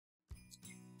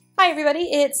Hi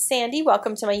everybody, it's Sandy.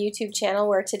 Welcome to my YouTube channel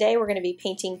where today we're going to be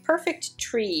painting perfect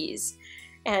trees.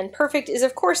 And perfect is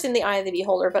of course in the eye of the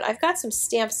beholder, but I've got some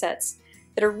stamp sets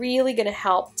that are really going to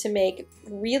help to make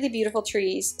really beautiful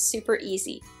trees super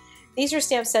easy. These are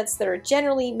stamp sets that are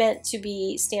generally meant to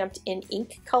be stamped in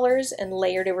ink colors and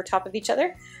layered over top of each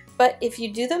other, but if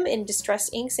you do them in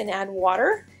distress inks and add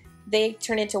water, they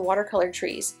turn into watercolor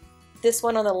trees. This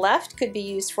one on the left could be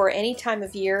used for any time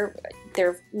of year.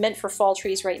 They're meant for fall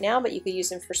trees right now, but you could use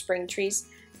them for spring trees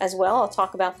as well. I'll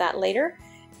talk about that later.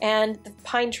 And the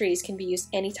pine trees can be used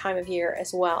any time of year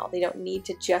as well. They don't need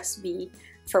to just be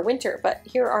for winter. But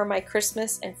here are my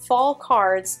Christmas and fall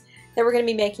cards that we're going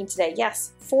to be making today.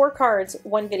 Yes, 4 cards,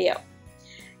 1 video.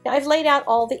 Now I've laid out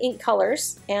all the ink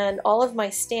colors and all of my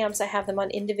stamps. I have them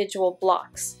on individual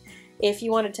blocks. If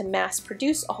you wanted to mass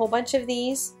produce a whole bunch of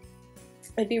these,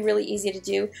 it'd be really easy to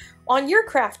do. On your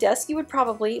craft desk, you would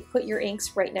probably put your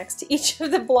inks right next to each of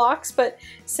the blocks, but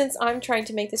since I'm trying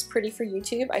to make this pretty for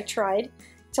YouTube, I tried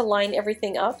to line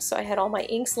everything up. So I had all my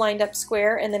inks lined up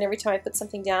square, and then every time I put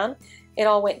something down, it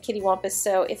all went kittywampus.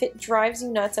 So if it drives you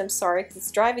nuts, I'm sorry, because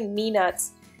it's driving me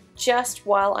nuts just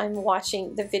while I'm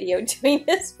watching the video doing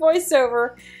this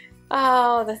voiceover.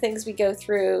 Oh, the things we go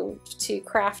through to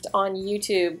craft on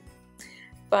YouTube.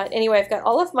 But anyway, I've got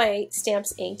all of my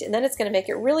stamps inked, and then it's going to make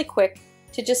it really quick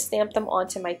to just stamp them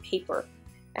onto my paper.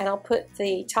 And I'll put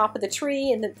the top of the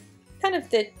tree and the kind of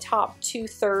the top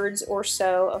 2/3 or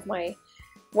so of my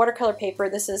watercolor paper.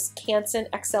 This is Canson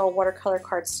XL watercolor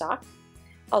cardstock.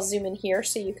 I'll zoom in here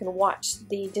so you can watch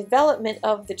the development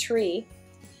of the tree.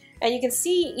 And you can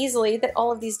see easily that all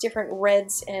of these different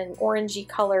reds and orangey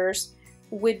colors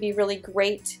would be really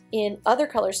great in other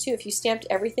colors too. If you stamped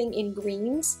everything in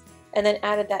greens and then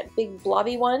added that big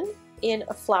blobby one in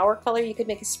a flower color, you could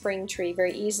make a spring tree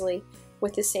very easily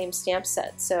with the same stamp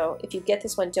set. So if you get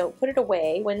this one, don't put it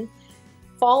away when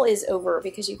fall is over,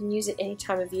 because you can use it any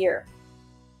time of year.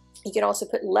 You can also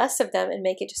put less of them and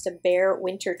make it just a bare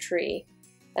winter tree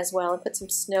as well, and put some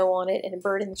snow on it and a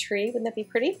bird in the tree. Wouldn't that be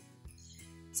pretty?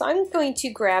 So I'm going to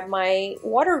grab my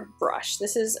water brush.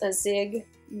 This is a Zig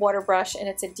water brush, and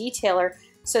it's a detailer,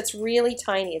 so it's really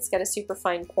tiny. It's got a super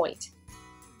fine point.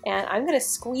 And I'm going to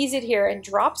squeeze it here and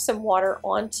drop some water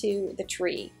onto the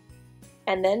tree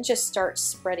and then just start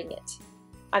spreading it.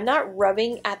 I'm not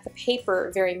rubbing at the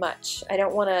paper very much. I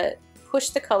don't want to push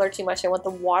the color too much. I want the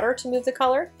water to move the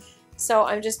color. So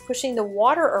I'm just pushing the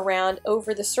water around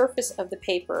over the surface of the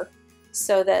paper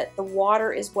so that the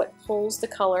water is what pulls the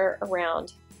color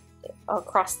around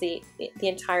across the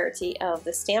entirety of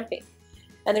the stamping.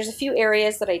 And there's a few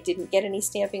areas that I didn't get any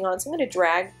stamping on, so I'm going to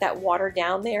drag that water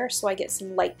down there so I get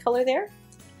some light color there,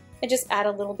 and just add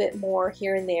a little bit more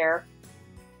here and there.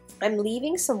 I'm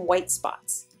leaving some white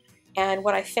spots, and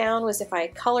what I found was if I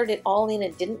colored it all in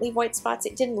and didn't leave white spots,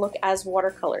 it didn't look as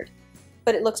watercolored,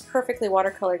 but it looks perfectly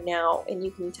watercolored now, and you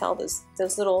can tell those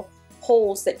little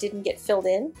holes that didn't get filled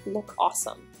in look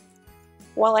awesome.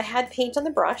 While I had paint on the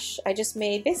brush, I just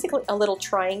made basically a little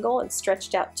triangle and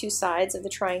stretched out 2 sides of the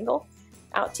triangle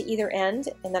out to either end,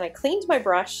 and then I cleaned my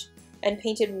brush and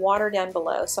painted water down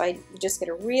below, so I just get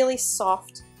a really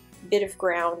soft bit of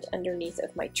ground underneath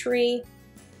of my tree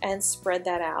and spread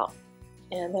that out.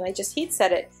 And then I just heat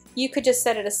set it. You could just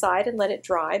set it aside and let it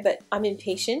dry, but I'm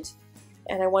impatient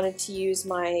and I wanted to use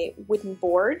my wooden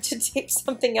board to tape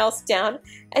something else down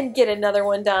and get another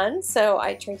one done, so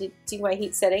I tried to do my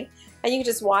heat setting. And you can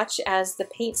just watch as the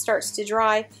paint starts to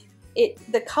dry.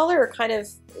 The color kind of,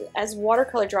 as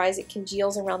watercolor dries, it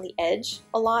congeals around the edge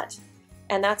a lot,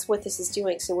 and that's what this is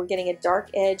doing. So we're getting a dark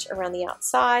edge around the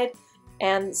outside,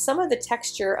 and some of the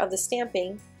texture of the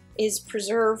stamping is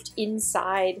preserved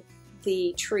inside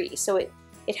the tree. So it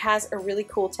has a really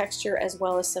cool texture as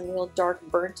well as some real dark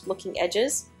burnt looking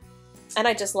edges. And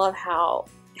I just love how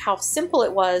simple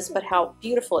it was, but how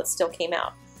beautiful it still came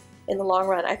out in the long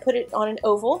run. I put it on an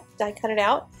oval, die cut it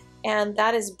out, and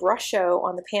that is Brusho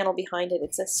on the panel behind it.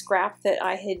 It's a scrap that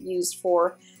I had used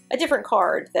for a different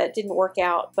card that didn't work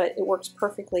out, but it works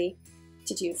perfectly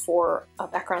to do for a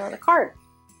background on a card.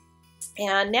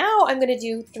 And now I'm going to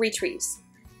do 3 trees.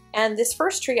 And this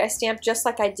first tree I stamped just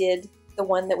like I did the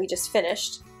one that we just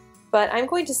finished, but I'm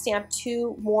going to stamp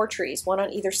 2 more trees, one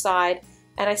on either side,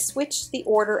 and I switched the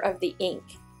order of the ink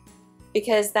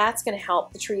because that's going to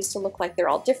help the trees to look like they're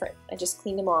all different. I just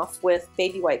cleaned them off with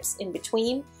baby wipes in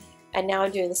between. And now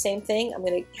I'm doing the same thing. I'm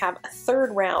going to have a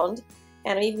 3rd round,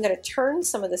 and I'm even going to turn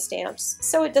some of the stamps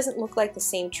so it doesn't look like the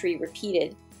same tree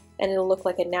repeated, and it'll look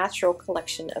like a natural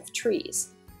collection of trees.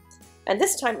 And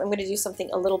this time I'm going to do something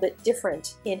a little bit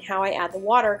different in how I add the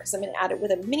water, because I'm going to add it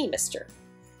with a mini mister.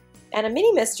 And a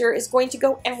mini mister is going to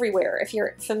go everywhere if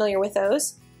you're familiar with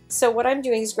those. So what I'm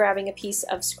doing is grabbing a piece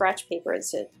of scratch paper.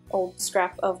 It's an old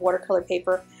scrap of watercolor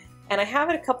paper, and I have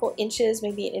it a couple inches,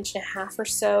 maybe 1.5 inches or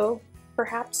so,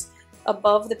 perhaps,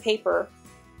 above the paper,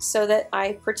 so that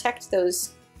I protect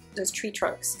those tree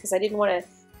trunks, because I didn't want to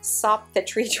sop the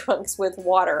tree trunks with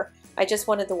water. I just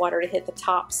wanted the water to hit the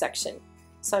top section.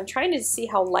 So I'm trying to see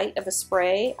how light of a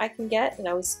spray I can get, and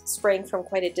I was spraying from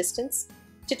quite a distance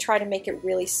to try to make it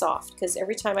really soft, because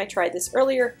every time I tried this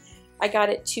earlier, I got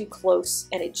it too close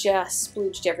and it just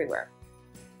splooged everywhere.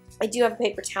 I do have a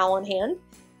paper towel on hand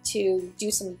to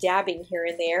do some dabbing here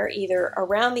and there, either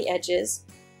around the edges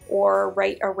or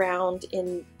right around,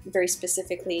 in very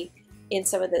specifically in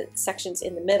some of the sections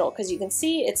in the middle, because you can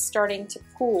see it's starting to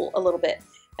pool a little bit.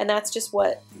 And that's just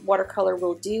what watercolor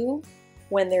will do.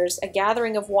 When there's a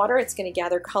gathering of water, it's going to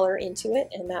gather color into it,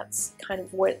 and that's kind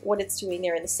of what it's doing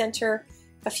there in the center.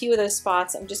 A few of those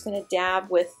spots I'm just going to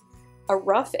dab with a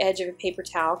rough edge of a paper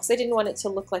towel, because I didn't want it to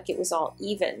look like it was all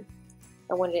even.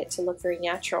 I wanted it to look very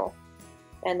natural.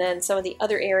 And then some of the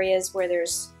other areas where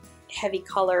there's heavy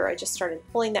color, I just started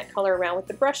pulling that color around with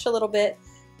the brush a little bit,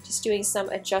 just doing some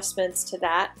adjustments to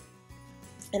that.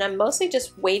 And I'm mostly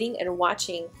just waiting and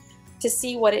watching to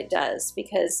see what it does,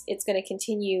 because it's going to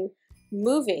continue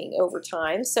moving over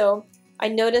time. So I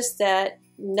noticed that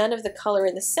none of the color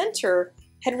in the center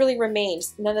had really remained,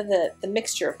 none of the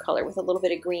mixture of color with a little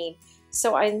bit of green.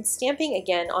 So I'm stamping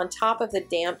again on top of the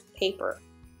damp paper.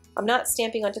 I'm not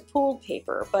stamping onto pooled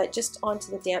paper, but just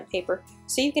onto the damp paper,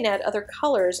 so you can add other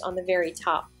colors on the very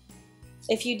top.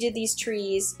 If you did these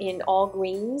trees in all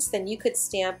greens, then you could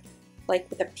stamp like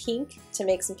with a pink to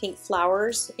make some pink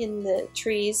flowers in the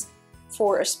trees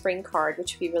for a spring card,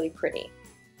 which would be really pretty.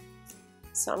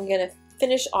 So I'm going to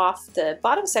finish off the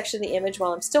bottom section of the image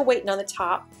while I'm still waiting on the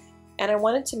top. And I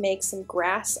wanted to make some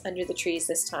grass under the trees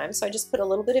this time, so I just put a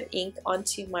little bit of ink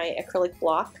onto my acrylic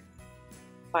block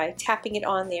by tapping it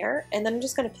on there, and then I'm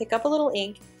just going to pick up a little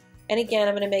ink, and again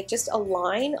I'm going to make just a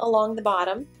line along the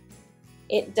bottom.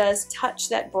 It does touch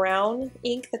that brown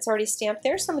ink that's already stamped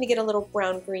there, so I'm going to get a little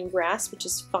brown-green grass, which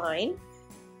is fine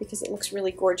because it looks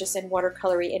really gorgeous and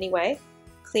watercolory anyway.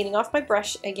 Cleaning off my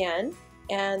brush again,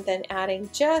 and then adding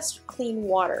just clean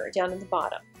water down in the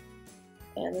bottom.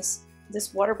 And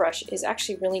this water brush is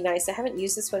actually really nice. I haven't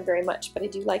used this one very much, but I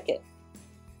do like it.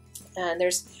 And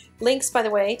there's links, by the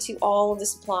way, to all of the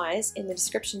supplies in the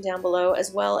description down below,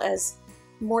 as well as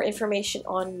more information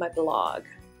on my blog.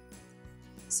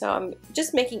 So I'm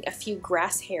just making a few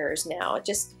grass hairs now,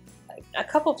 just a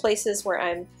couple places where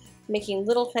I'm making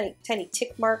little tiny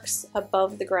tick marks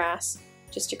above the grass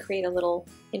just to create a little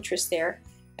interest there.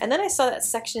 And then I saw that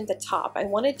section at the top. I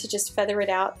wanted to just feather it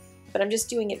out, but I'm just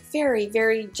doing it very,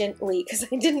 very gently because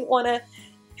I didn't want to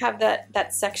have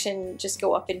that section just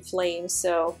go up in flames.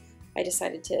 So I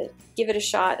decided to give it a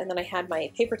shot, and then I had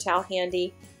my paper towel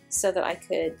handy so that I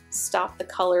could stop the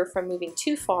color from moving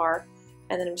too far,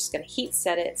 and then I'm just going to heat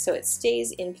set it so it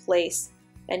stays in place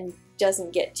and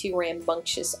doesn't get too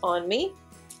rambunctious on me,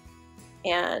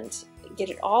 and get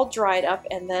it all dried up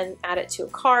and then add it to a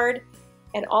card.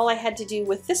 And all I had to do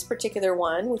with this particular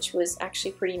one, which was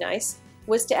actually pretty nice,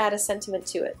 was to add a sentiment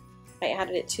to it. I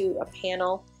added it to a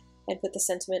panel and put the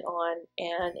sentiment on,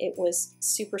 and it was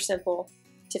super simple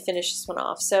to finish this one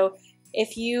off. So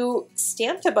if you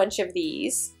stamped a bunch of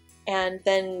these and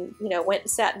then, you know, went and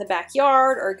sat in the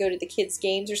backyard or go to the kids'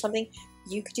 games or something,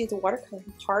 you could do the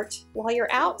watercoloring part while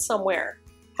you're out somewhere.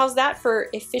 How's that for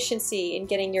efficiency in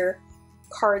getting your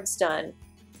cards done?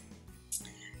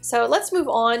 So let's move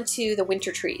on to the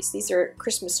winter trees. These are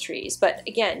Christmas trees, but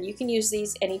again, you can use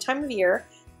these any time of year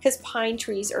because pine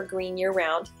trees are green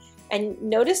year-round. And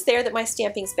notice there that my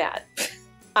stamping's bad.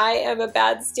 I am a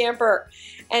bad stamper,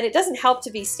 and it doesn't help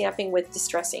to be stamping with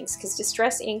distress inks, because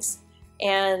distress inks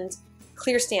and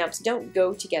clear stamps don't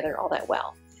go together all that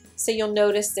well. So you'll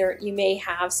notice there you may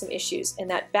have some issues, and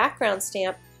that background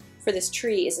stamp for this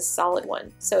tree is a solid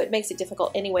one. So it makes it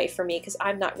difficult anyway for me because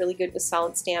I'm not really good with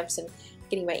solid stamps and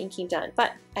getting my inking done.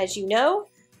 But as you know,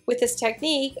 with this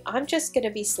technique, I'm just going to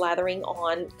be slathering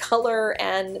on color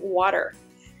and water.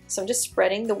 So I'm just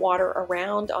spreading the water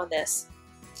around on this,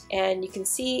 and you can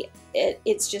see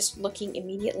it's just looking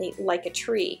immediately like a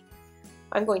tree.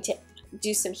 I'm going to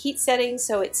do some heat setting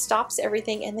so it stops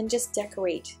everything, and then just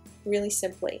decorate really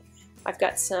simply. I've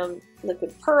got some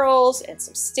liquid pearls and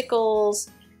some stickles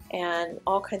and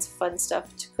all kinds of fun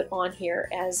stuff to put on here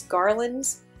as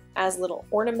garlands, as little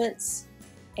ornaments,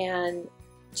 and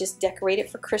just decorate it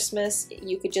for Christmas.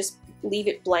 You could just leave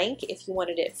it blank if you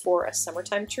wanted it for a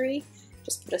summertime tree.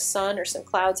 Just put a sun or some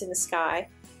clouds in the sky,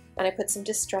 and I put some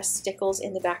distressed stickles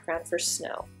in the background for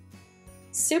snow.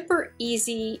 Super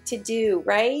easy to do,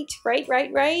 right?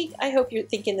 Right? I hope you're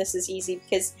thinking this is easy,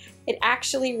 because it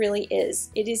actually really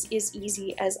is. It is as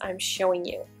easy as I'm showing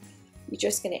you. You're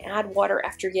just going to add water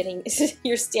after getting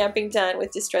your stamping done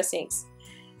with Distress Inks.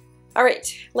 All right,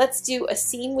 let's do a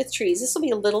scene with trees. This will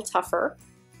be a little tougher.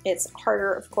 It's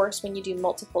harder, of course, when you do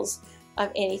multiples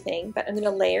of anything, but I'm going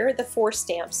to layer the 4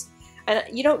 stamps. And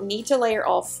you don't need to layer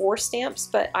all 4 stamps,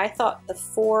 but I thought the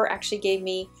 4 actually gave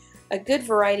me a good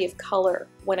variety of color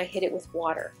when I hit it with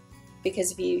water.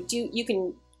 Because if you do, you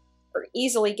can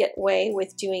easily get away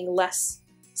with doing less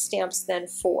stamps than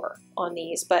 4 on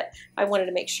these, but I wanted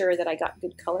to make sure that I got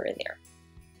good color in there.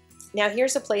 Now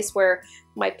here's a place where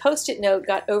my Post-it note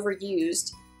got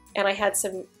overused and I had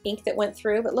some ink that went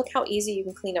through, but look how easy you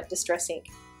can clean up Distress Ink.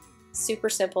 Super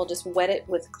simple, just wet it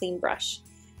with a clean brush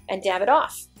and dab it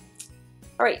off.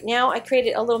 All right, now I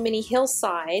created a little mini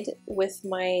hillside with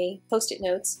my Post-it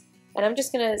notes, and I'm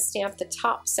just gonna stamp the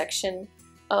top section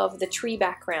of the tree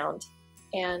background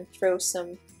and throw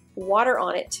some water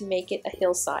on it to make it a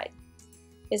hillside.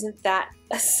 Isn't that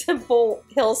a simple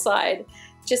hillside?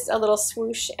 Just a little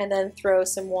swoosh and then throw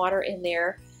some water in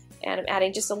there, and I'm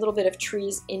adding just a little bit of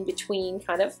trees in between,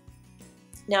 kind of.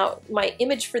 Now my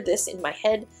image for this in my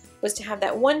head was to have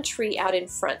that one tree out in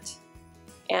front,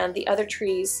 and the other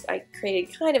trees I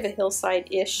created kind of a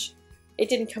hillside-ish. It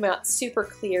didn't come out super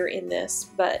clear in this,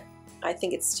 but I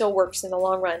think it still works in the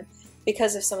long run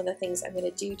because of some of the things I'm going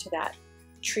to do to that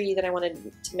tree that I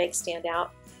wanted to make stand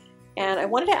out. And I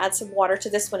wanted to add some water to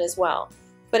this one as well,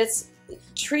 but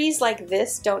trees like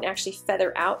this don't actually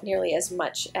feather out nearly as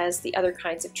much as the other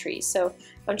kinds of trees, so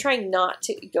I'm trying not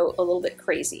to go a little bit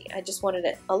crazy. I just wanted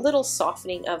a little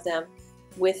softening of them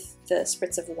with the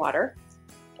spritz of water,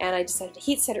 and I decided to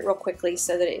heat set it real quickly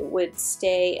so that it would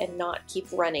stay and not keep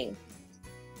running.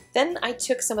 Then I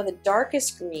took some of the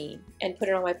darkest green and put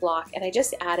it on my block, and I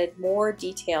just added more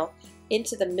detail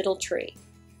into the middle tree,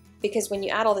 because when you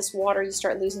add all this water you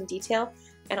start losing detail,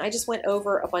 and I just went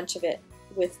over a bunch of it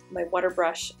with my water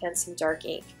brush and some dark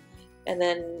ink, and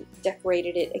then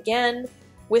decorated it again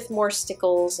with more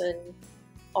stickles and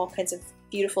all kinds of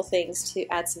beautiful things to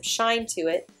add some shine to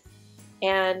it,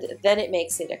 and then it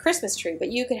makes it a Christmas tree. But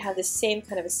you could have the same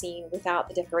kind of a scene without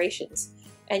the decorations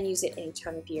and use it any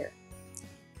time of year.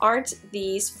 Aren't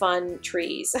these fun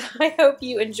trees? I hope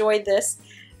you enjoyed this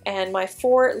and my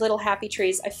 4 little happy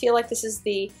trees. I feel like this is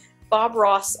the Bob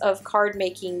Ross of card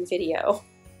making video.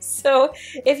 So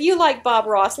if you like Bob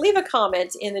Ross, leave a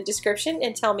comment in the description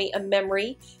and tell me a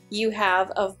memory you have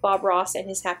of Bob Ross and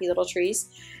his happy little trees.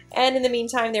 And in the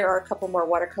meantime, there are a couple more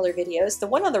watercolor videos. The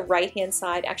one on the right-hand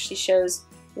side actually shows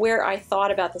where I thought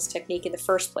about this technique in the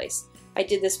first place. I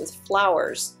did this with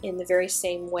flowers in the very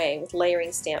same way with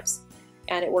layering stamps,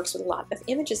 and it works with a lot of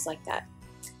images like that.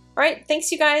 All right,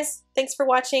 thanks you guys. Thanks for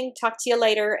watching. Talk to you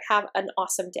later. Have an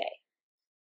awesome day.